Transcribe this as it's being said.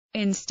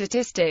In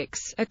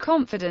statistics, a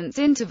confidence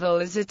interval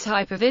is a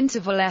type of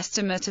interval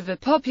estimate of a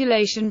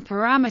population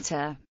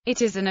parameter.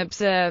 It is an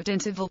observed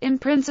interval, in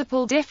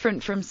principle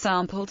different from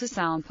sample to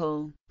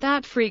sample,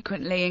 that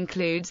frequently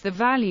includes the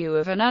value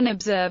of an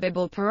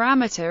unobservable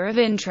parameter of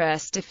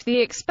interest if the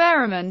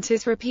experiment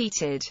is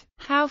repeated.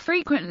 How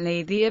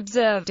frequently the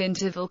observed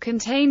interval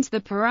contains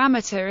the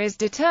parameter is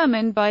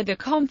determined by the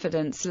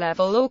confidence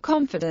level or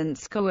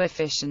confidence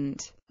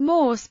coefficient.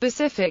 More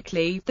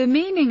specifically, the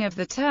meaning of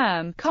the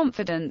term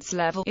confidence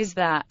level is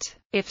that,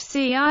 if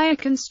Ci are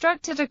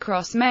constructed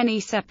across many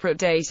separate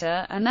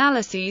data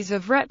analyses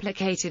of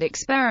replicated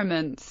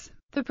experiments,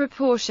 the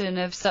proportion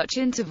of such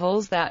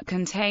intervals that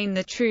contain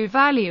the true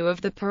value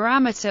of the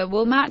parameter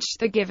will match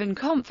the given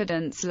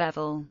confidence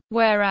level.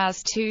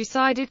 Whereas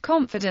two-sided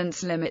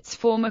confidence limits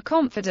form a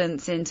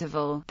confidence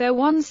interval, their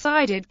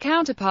one-sided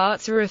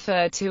counterparts are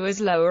referred to as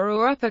lower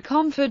or upper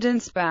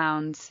confidence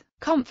bounds.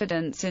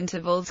 Confidence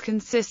intervals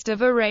consist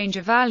of a range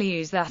of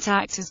values that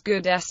act as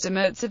good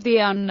estimates of the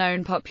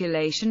unknown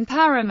population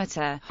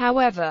parameter.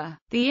 However,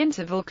 the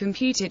interval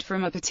computed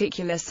from a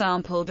particular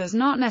sample does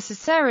not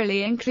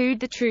necessarily include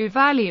the true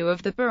value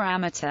of the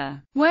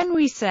parameter. When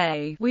we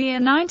say, we are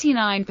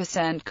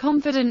 99%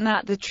 confident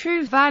that the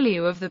true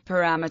value of the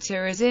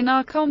parameter is in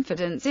our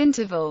confidence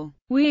interval,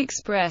 we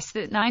express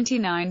that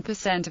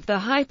 99% of the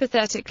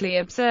hypothetically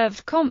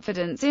observed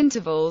confidence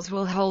intervals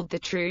will hold the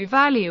true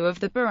value of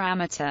the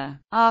parameter.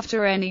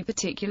 After any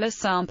particular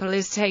sample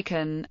is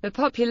taken, the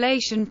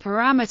population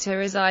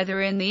parameter is either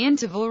in the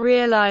interval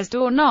realized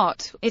or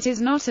not. It is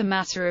not a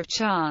matter of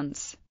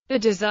chance. The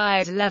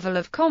desired level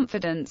of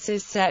confidence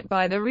is set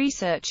by the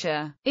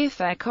researcher. If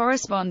a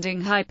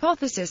corresponding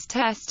hypothesis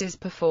test is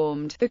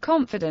performed, the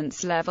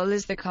confidence level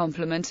is the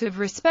complement of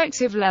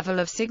respective level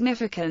of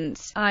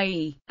significance,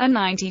 i.e., a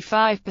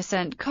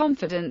 95%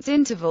 confidence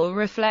interval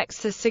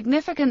reflects the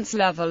significance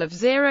level of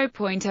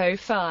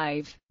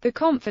 0.05. The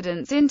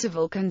confidence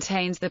interval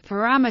contains the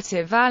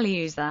parameter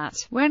values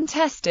that, when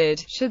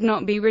tested, should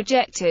not be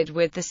rejected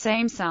with the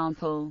same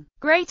sample.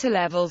 Greater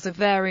levels of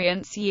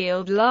variance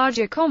yield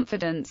larger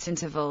confidence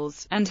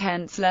intervals, and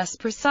hence less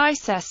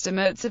precise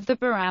estimates of the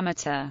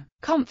parameter.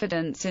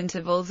 Confidence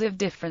intervals of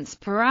difference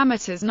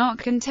parameters not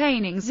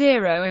containing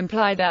zero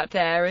imply that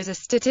there is a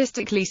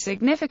statistically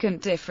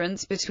significant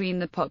difference between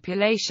the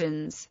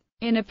populations.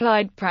 In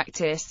applied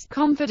practice,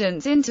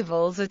 confidence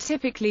intervals are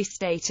typically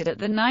stated at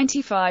the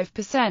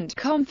 95%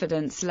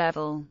 confidence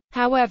level.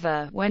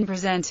 However, when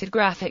presented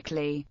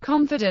graphically,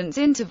 confidence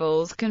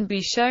intervals can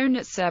be shown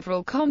at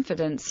several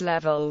confidence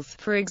levels,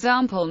 for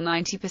example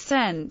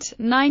 90%,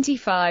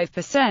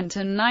 95%,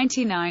 and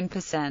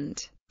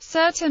 99%.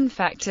 Certain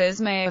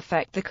factors may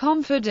affect the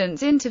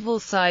confidence interval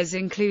size,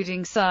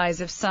 including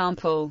size of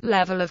sample,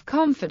 level of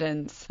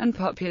confidence, and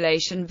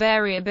population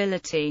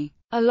variability.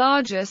 A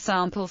larger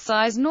sample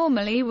size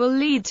normally will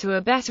lead to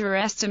a better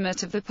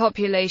estimate of the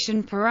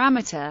population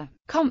parameter.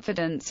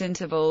 Confidence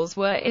intervals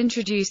were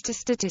introduced to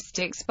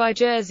statistics by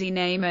Jerzy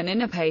Neyman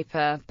in a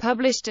paper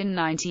published in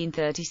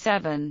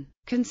 1937.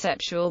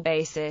 Conceptual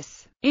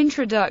basis.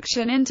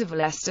 Introduction.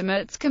 Interval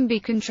estimates can be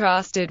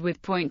contrasted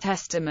with point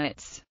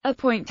estimates. A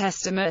point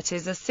estimate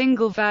is a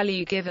single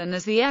value given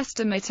as the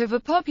estimate of a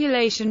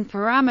population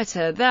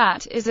parameter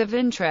that is of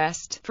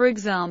interest, for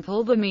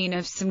example the mean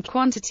of some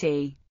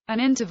quantity. An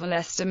interval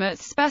estimate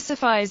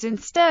specifies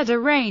instead a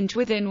range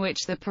within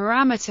which the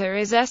parameter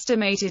is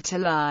estimated to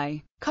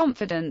lie.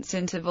 Confidence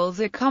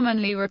intervals are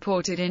commonly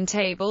reported in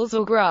tables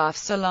or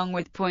graphs along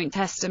with point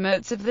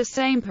estimates of the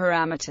same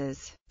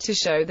parameters, to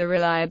show the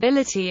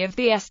reliability of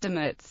the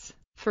estimates.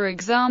 For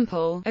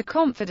example, a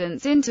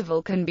confidence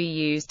interval can be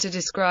used to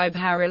describe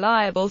how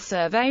reliable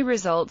survey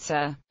results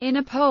are. In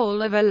a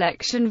poll of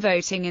election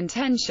voting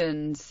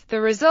intentions, the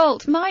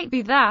result might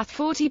be that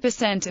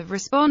 40% of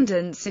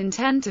respondents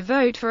intend to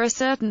vote for a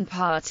certain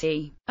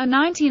party. A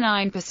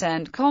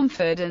 99%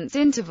 confidence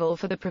interval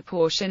for the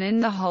proportion in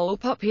the whole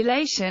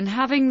population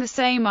having the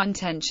same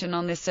intention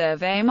on the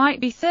survey might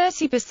be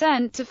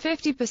 30% to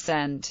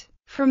 50%.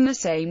 From the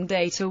same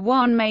data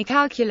one may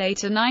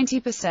calculate a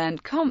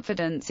 90%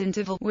 confidence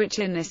interval, which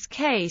in this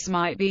case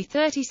might be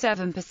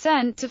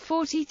 37% to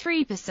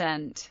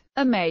 43%.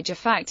 A major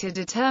factor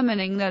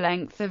determining the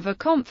length of a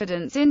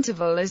confidence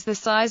interval is the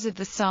size of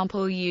the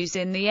sample used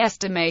in the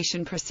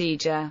estimation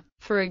procedure.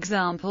 For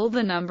example,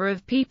 the number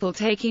of people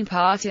taking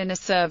part in a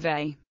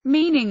survey.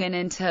 Meaning and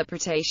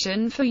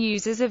interpretation for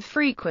users of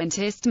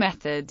frequentist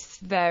methods.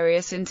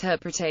 Various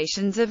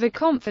interpretations of a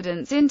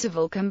confidence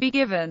interval can be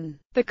given.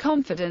 The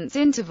confidence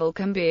interval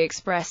can be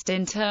expressed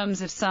in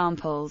terms of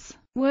samples.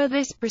 Were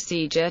this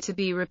procedure to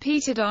be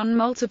repeated on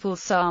multiple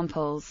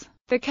samples,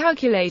 the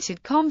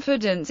calculated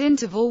confidence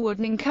interval would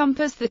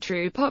encompass the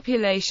true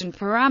population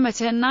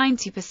parameter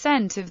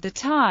 90% of the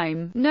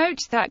time. Note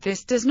that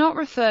this does not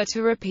refer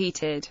to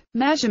repeated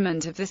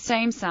measurement of the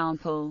same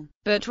sample,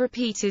 but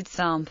repeated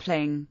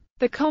sampling.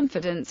 The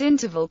confidence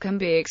interval can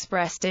be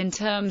expressed in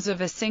terms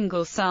of a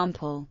single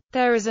sample.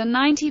 There is a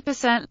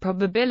 90%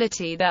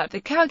 probability that the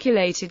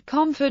calculated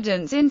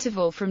confidence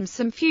interval from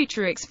some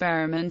future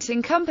experiment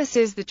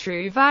encompasses the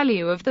true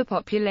value of the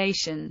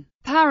population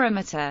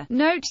parameter.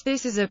 Note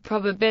this is a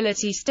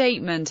probability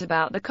statement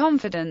about the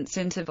confidence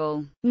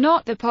interval,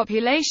 not the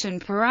population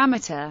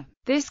parameter.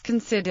 This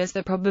considers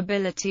the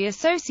probability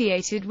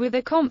associated with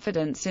a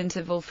confidence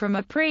interval from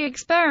a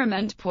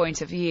pre-experiment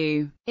point of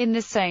view, in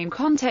the same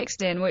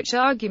context in which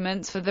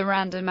arguments for the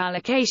random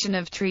allocation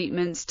of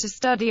treatments to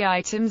study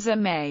items are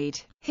made.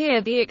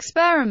 Here the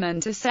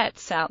experimenter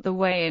sets out the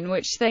way in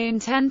which they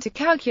intend to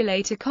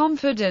calculate a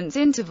confidence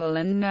interval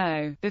and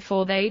know,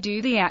 before they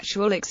do the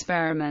actual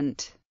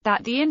experiment,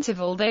 that the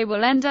interval they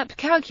will end up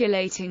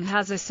calculating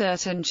has a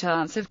certain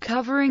chance of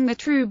covering the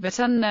true but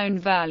unknown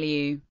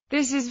value.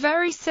 This is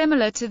very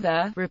similar to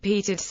the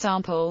repeated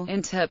sample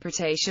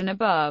interpretation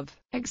above,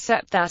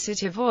 except that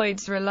it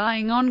avoids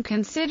relying on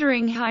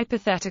considering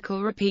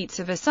hypothetical repeats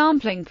of a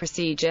sampling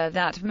procedure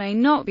that may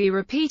not be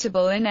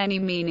repeatable in any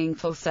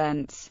meaningful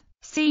sense.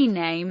 See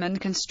name and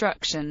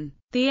construction.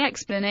 The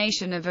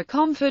explanation of a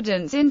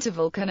confidence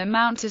interval can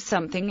amount to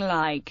something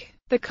like: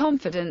 the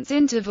confidence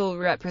interval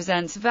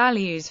represents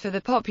values for the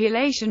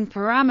population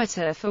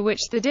parameter for which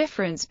the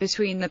difference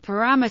between the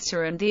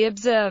parameter and the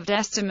observed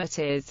estimate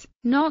is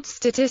not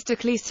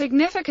statistically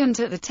significant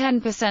at the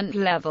 10%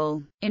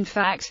 level. In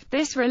fact,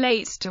 this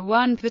relates to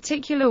one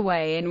particular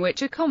way in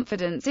which a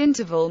confidence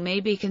interval may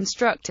be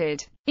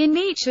constructed. In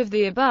each of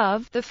the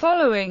above, the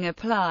following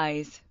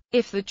applies.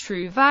 If the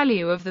true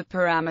value of the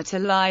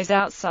parameter lies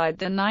outside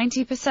the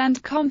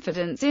 90%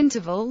 confidence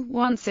interval,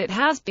 once it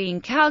has been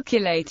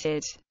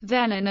calculated,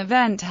 then an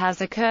event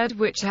has occurred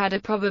which had a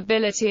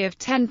probability of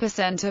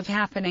 10% of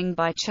happening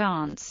by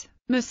chance.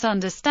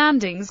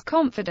 Misunderstandings.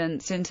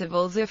 Confidence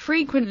intervals are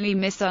frequently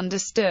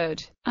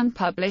misunderstood.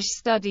 Unpublished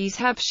studies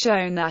have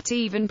shown that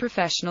even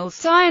professional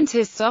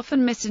scientists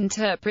often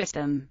misinterpret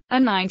them. A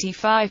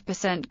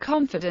 95%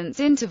 confidence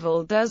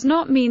interval does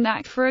not mean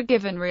that for a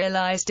given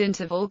realized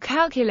interval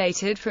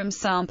calculated from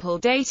sample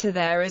data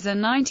there is a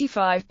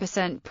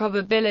 95%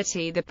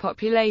 probability the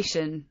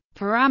population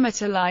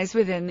parameter lies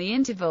within the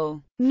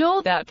interval,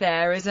 nor that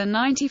there is a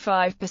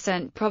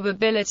 95%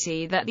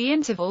 probability that the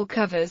interval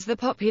covers the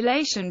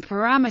population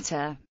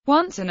parameter.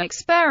 Once an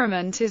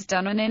experiment is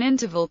done and an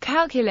interval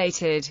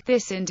calculated,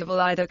 this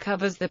interval either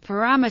covers the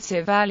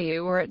parameter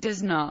value or it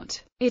does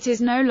not. It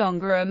is no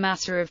longer a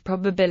matter of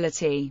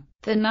probability.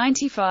 The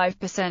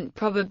 95%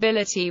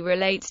 probability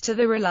relates to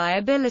the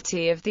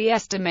reliability of the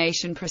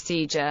estimation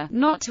procedure,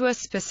 not to a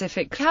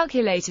specific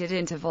calculated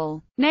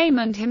interval.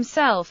 Neyman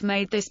himself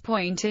made this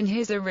point in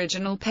his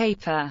original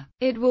paper.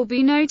 It will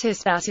be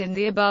noticed that in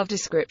the above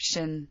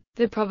description,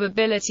 the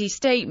probability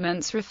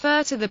statements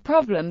refer to the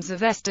problems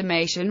of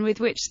estimation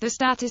with which the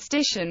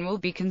statistician will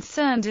be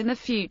concerned in the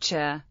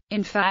future.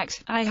 In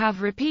fact, I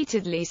have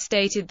repeatedly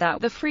stated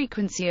that the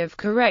frequency of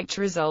correct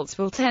results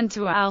will tend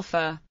to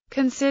alpha.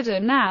 Consider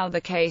now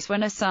the case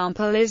when a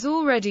sample is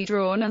already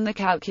drawn and the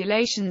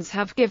calculations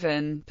have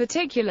given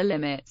particular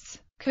limits.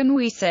 Can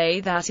we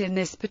say that in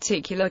this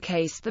particular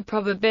case the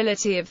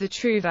probability of the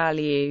true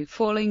value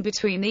falling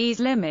between these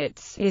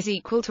limits is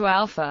equal to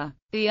alpha?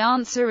 The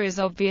answer is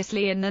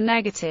obviously in the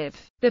negative.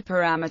 The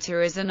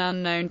parameter is an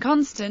unknown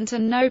constant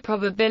and no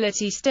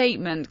probability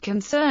statement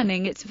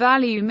concerning its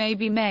value may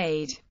be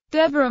made.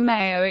 Deborah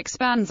Mayo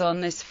expands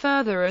on this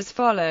further as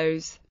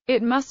follows.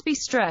 It must be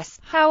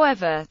stressed,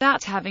 however,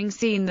 that having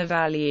seen the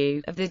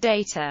value of the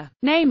data,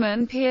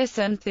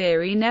 Neyman-Pearson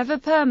theory never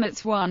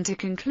permits one to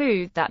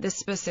conclude that the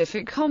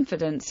specific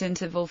confidence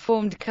interval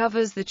formed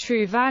covers the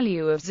true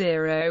value of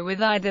 0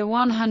 with either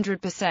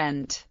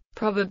 100%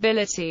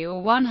 probability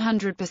or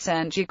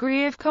 100%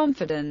 degree of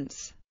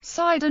confidence.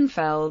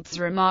 Seidenfeld's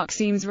remark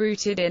seems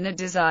rooted in a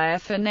desire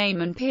for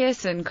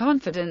Neyman-Pearson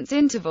confidence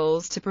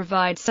intervals to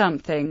provide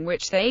something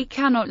which they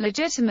cannot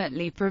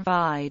legitimately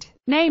provide,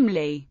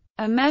 namely,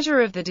 a measure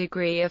of the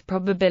degree of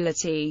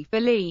probability,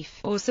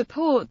 belief, or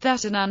support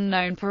that an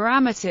unknown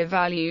parameter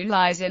value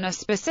lies in a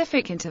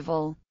specific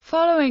interval.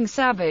 Following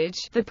Savage,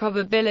 the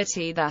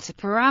probability that a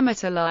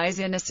parameter lies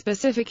in a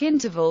specific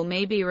interval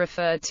may be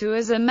referred to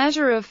as a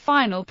measure of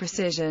final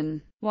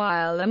precision.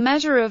 While a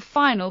measure of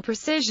final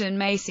precision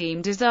may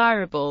seem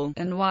desirable,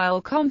 and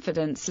while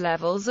confidence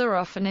levels are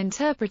often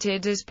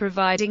interpreted as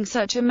providing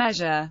such a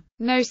measure,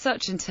 no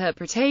such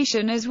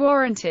interpretation is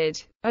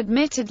warranted.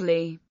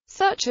 Admittedly,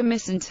 such a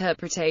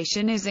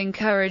misinterpretation is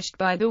encouraged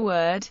by the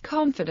word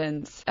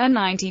confidence. A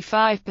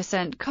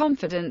 95%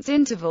 confidence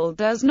interval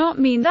does not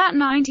mean that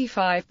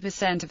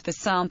 95% of the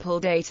sample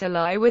data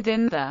lie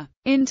within the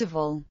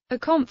interval. A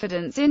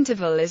confidence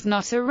interval is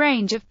not a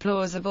range of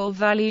plausible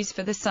values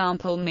for the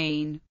sample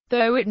mean,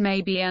 though it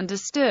may be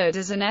understood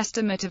as an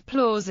estimate of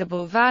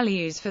plausible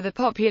values for the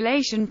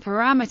population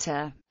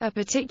parameter. A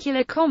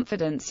particular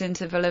confidence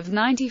interval of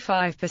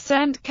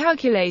 95%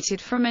 calculated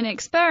from an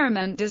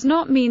experiment does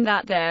not mean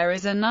that there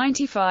is a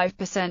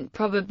 95%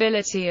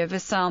 probability of a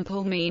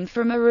sample mean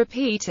from a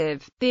repeat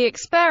of the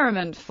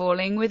experiment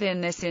falling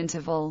within this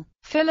interval.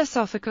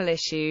 Philosophical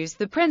issues.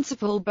 The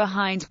principle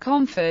behind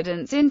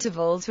confidence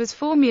intervals was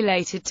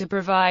formulated to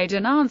provide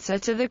an answer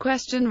to the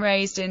question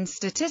raised in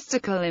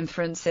statistical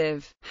inference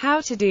of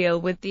how to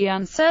deal with the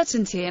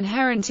uncertainty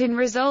inherent in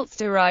results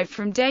derived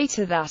from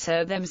data that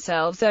are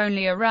themselves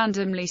only a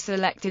randomly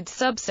selected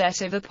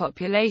subset of a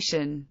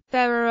population.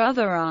 There are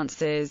other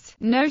answers,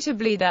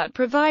 notably that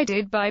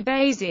provided by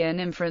Bayesian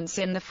inference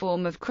in the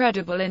form of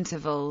credible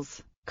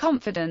intervals.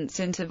 Confidence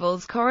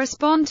intervals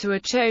correspond to a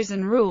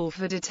chosen rule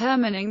for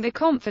determining the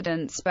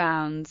confidence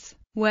bounds,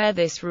 where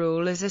this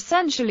rule is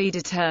essentially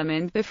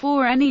determined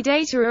before any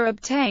data are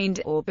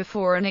obtained, or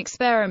before an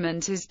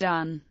experiment is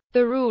done.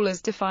 The rule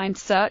is defined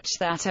such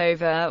that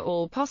over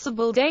all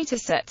possible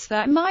datasets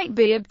that might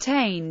be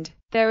obtained,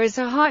 there is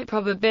a high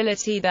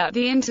probability that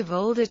the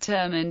interval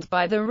determined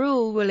by the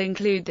rule will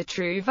include the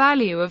true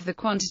value of the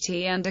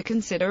quantity under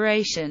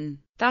consideration.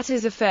 That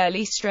is a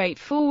fairly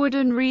straightforward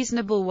and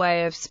reasonable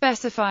way of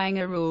specifying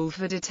a rule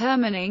for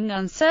determining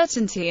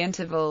uncertainty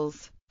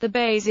intervals. The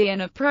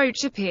Bayesian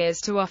approach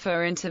appears to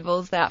offer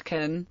intervals that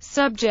can,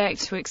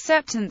 subject to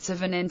acceptance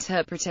of an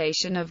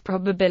interpretation of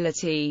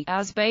probability,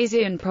 as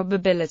Bayesian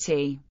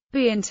probability,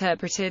 be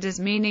interpreted as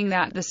meaning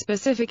that the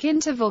specific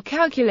interval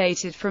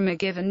calculated from a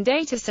given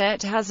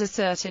dataset has a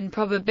certain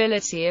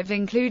probability of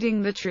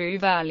including the true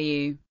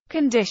value,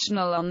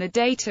 conditional on the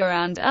data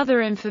and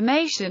other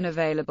information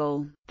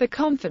available. The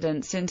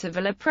confidence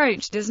interval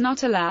approach does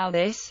not allow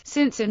this,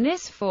 since in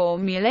this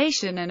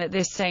formulation and at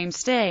this same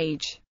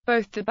stage,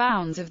 both the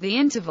bounds of the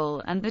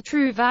interval and the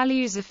true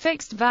values are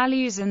fixed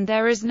values and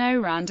there is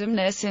no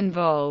randomness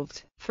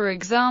involved. For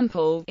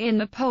example, in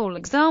the poll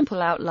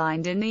example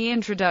outlined in the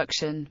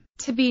introduction,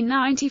 to be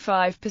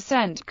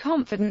 95%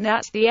 confident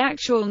that the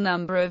actual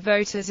number of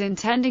voters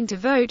intending to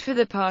vote for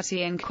the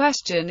party in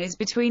question is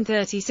between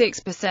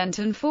 36%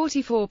 and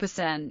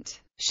 44%,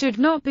 should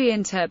not be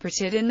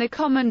interpreted in the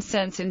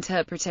common-sense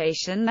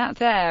interpretation that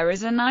there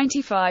is a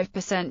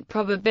 95%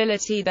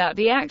 probability that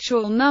the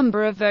actual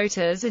number of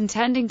voters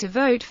intending to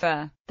vote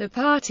for the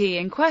party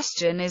in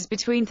question is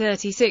between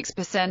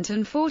 36%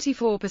 and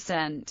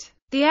 44%.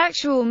 The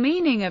actual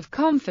meaning of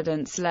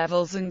confidence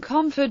levels and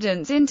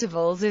confidence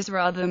intervals is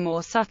rather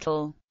more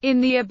subtle.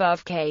 In the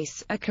above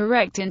case, a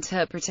correct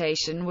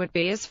interpretation would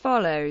be as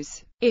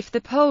follows. If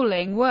the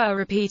polling were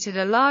repeated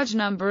a large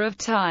number of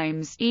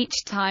times,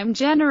 each time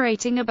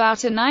generating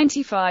about a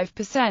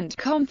 95%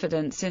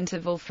 confidence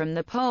interval from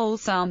the poll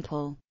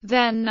sample,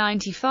 then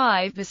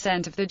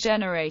 95% of the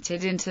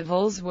generated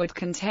intervals would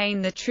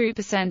contain the true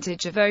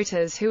percentage of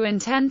voters who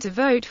intend to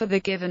vote for the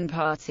given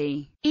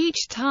party.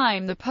 Each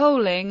time the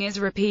polling is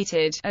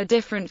repeated, a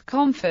different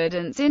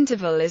confidence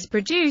interval is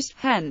produced,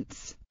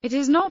 hence, it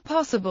is not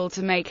possible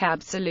to make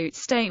absolute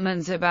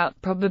statements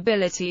about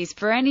probabilities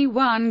for any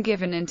one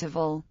given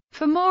interval.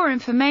 For more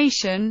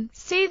information,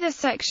 see the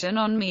section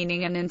on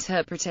meaning and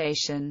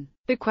interpretation.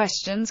 The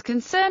questions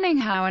concerning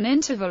how an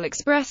interval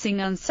expressing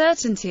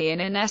uncertainty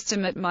in an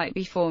estimate might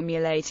be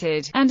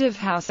formulated, and of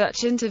how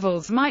such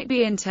intervals might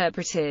be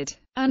interpreted,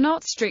 are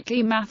not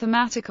strictly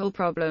mathematical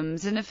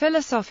problems and are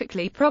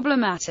philosophically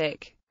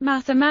problematic.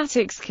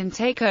 Mathematics can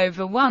take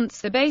over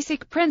once the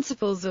basic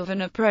principles of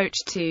an approach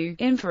to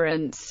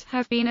inference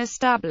have been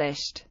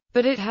established,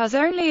 but it has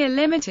only a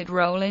limited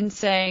role in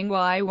saying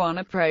why one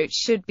approach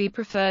should be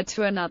preferred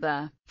to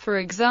another. For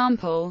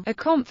example, a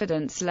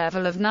confidence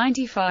level of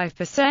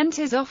 95%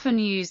 is often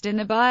used in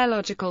the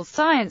biological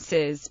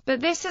sciences, but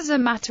this is a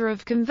matter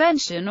of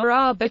convention or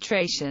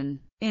arbitration.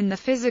 In the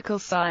physical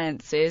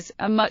sciences,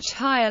 a much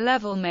higher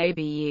level may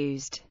be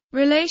used.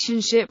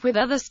 Relationship with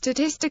other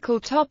statistical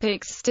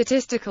topics.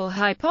 Statistical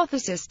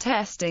hypothesis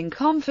testing.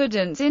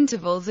 Confidence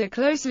intervals are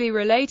closely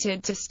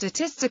related to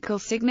statistical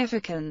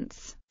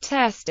significance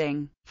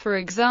testing. For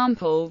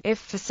example, if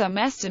for some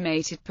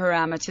estimated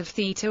parameter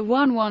theta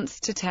one wants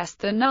to test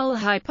the null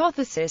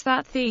hypothesis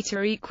that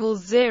theta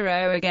equals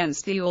 0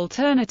 against the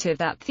alternative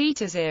that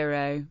theta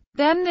 0,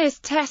 then this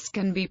test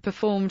can be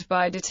performed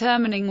by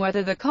determining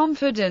whether the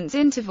confidence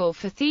interval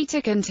for theta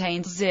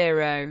contains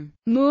 0.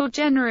 More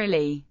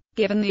generally,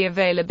 given the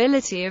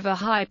availability of a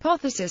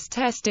hypothesis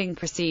testing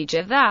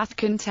procedure that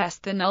can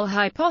test the null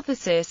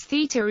hypothesis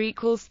theta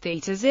equals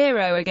theta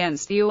 0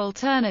 against the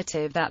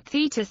alternative that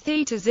theta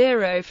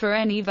 0 for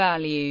any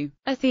value,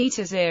 a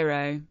theta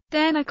 0,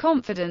 then a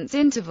confidence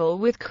interval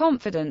with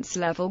confidence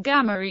level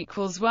gamma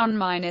equals 1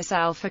 minus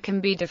alpha can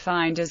be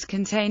defined as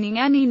containing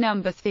any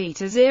number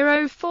theta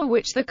 0 for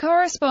which the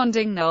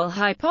corresponding null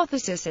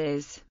hypothesis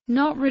is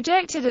not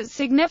rejected at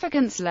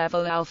significance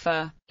level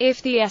alpha.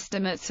 If the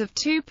estimates of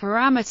two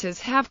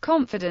parameters have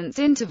confidence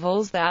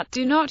intervals that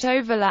do not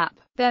overlap,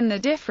 then the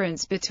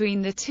difference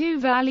between the two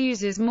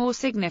values is more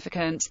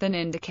significant than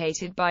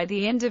indicated by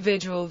the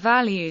individual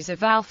values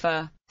of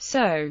alpha.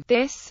 So,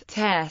 this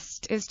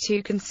test is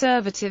too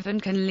conservative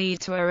and can lead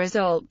to a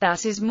result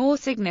that is more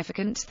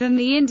significant than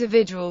the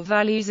individual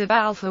values of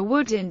alpha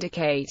would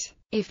indicate.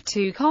 If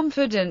two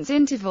confidence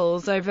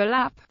intervals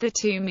overlap, the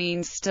two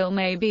means still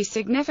may be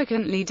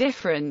significantly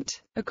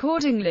different.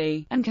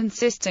 Accordingly, and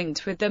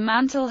consistent with the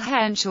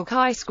Mantel-Henschel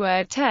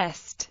chi-squared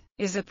test,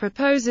 is a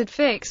proposed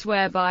fix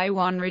whereby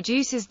one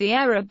reduces the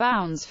error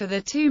bounds for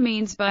the two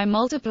means by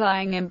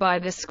multiplying them by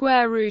the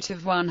square root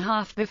of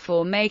 1/2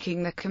 before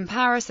making the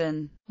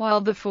comparison.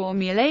 While the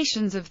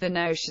formulations of the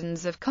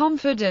notions of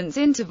confidence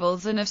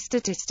intervals and of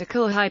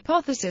statistical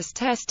hypothesis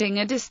testing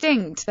are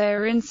distinct, they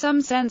are in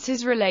some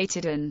senses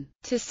related and,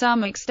 to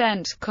some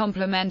extent,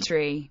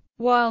 complementary.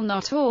 While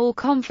not all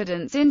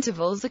confidence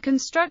intervals are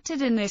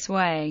constructed in this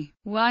way,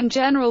 one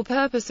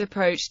general-purpose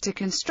approach to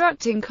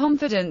constructing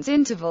confidence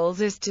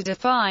intervals is to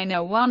define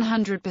a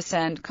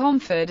 100%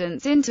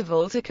 confidence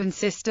interval to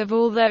consist of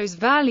all those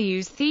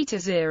values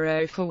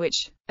θ0 for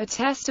which a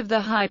test of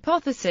the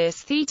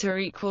hypothesis θ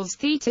equals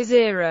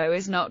θ0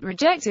 is not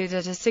rejected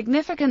at a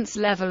significance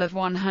level of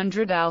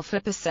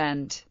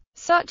 100%.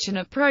 Such an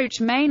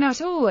approach may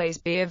not always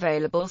be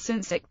available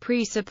since it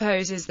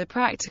presupposes the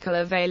practical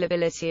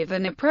availability of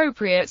an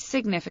appropriate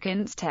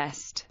significance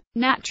test.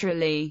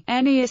 Naturally,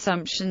 any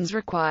assumptions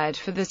required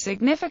for the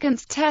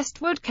significance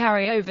test would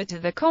carry over to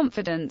the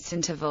confidence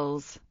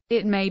intervals.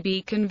 It may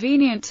be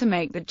convenient to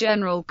make the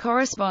general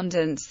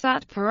correspondence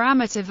that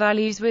parameter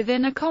values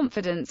within a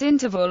confidence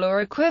interval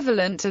are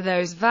equivalent to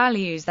those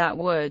values that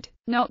would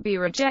not be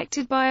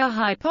rejected by a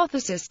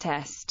hypothesis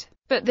test.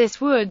 But this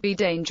would be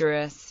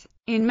dangerous.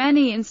 In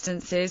many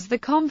instances the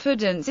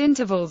confidence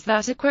intervals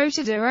that are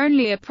quoted are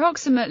only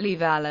approximately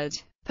valid,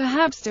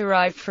 perhaps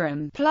derived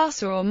from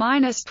plus or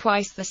minus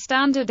twice the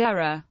standard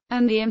error,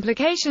 and the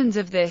implications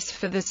of this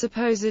for the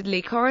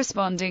supposedly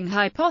corresponding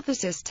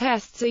hypothesis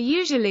tests are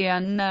usually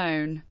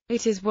unknown.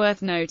 It is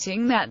worth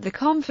noting that the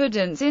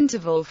confidence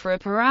interval for a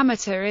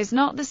parameter is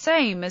not the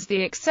same as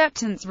the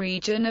acceptance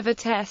region of a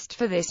test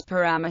for this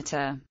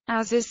parameter,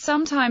 as is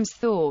sometimes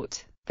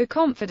thought. The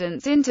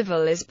confidence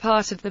interval is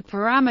part of the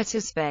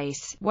parameter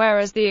space,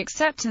 whereas the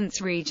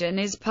acceptance region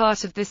is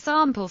part of the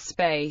sample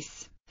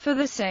space. For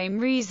the same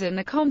reason,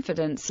 the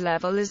confidence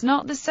level is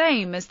not the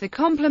same as the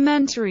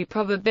complementary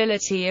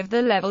probability of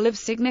the level of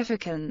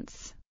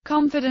significance.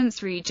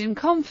 Confidence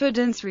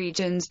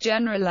regions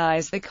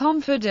generalize the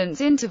confidence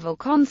interval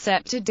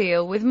concept to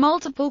deal with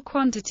multiple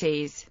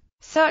quantities.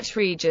 Such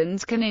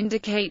regions can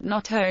indicate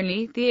not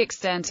only the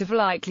extent of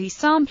likely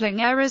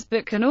sampling errors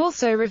but can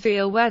also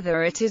reveal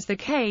whether it is the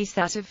case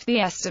that if the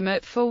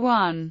estimate for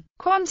one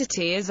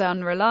quantity is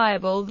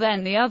unreliable,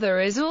 then the other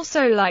is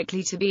also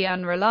likely to be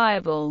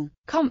unreliable.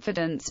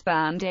 Confidence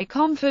band. A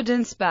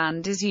confidence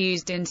band is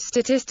used in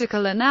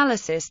statistical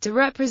analysis to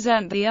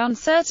represent the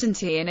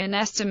uncertainty in an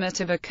estimate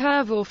of a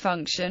curve or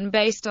function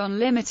based on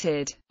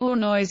limited or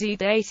noisy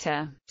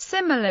data.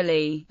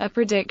 Similarly, a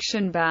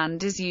prediction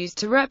band is used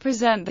to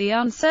represent the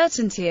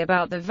uncertainty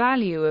about the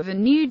value of a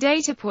new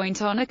data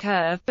point on a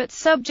curve but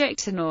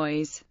subject to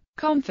noise.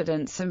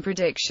 Confidence and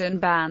prediction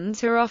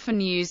bands are often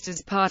used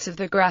as part of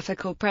the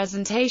graphical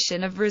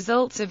presentation of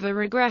results of a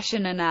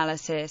regression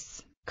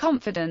analysis.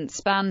 Confidence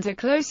bands are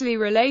closely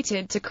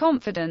related to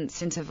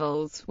confidence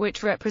intervals,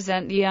 which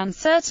represent the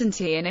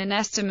uncertainty in an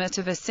estimate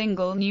of a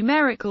single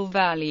numerical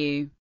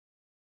value.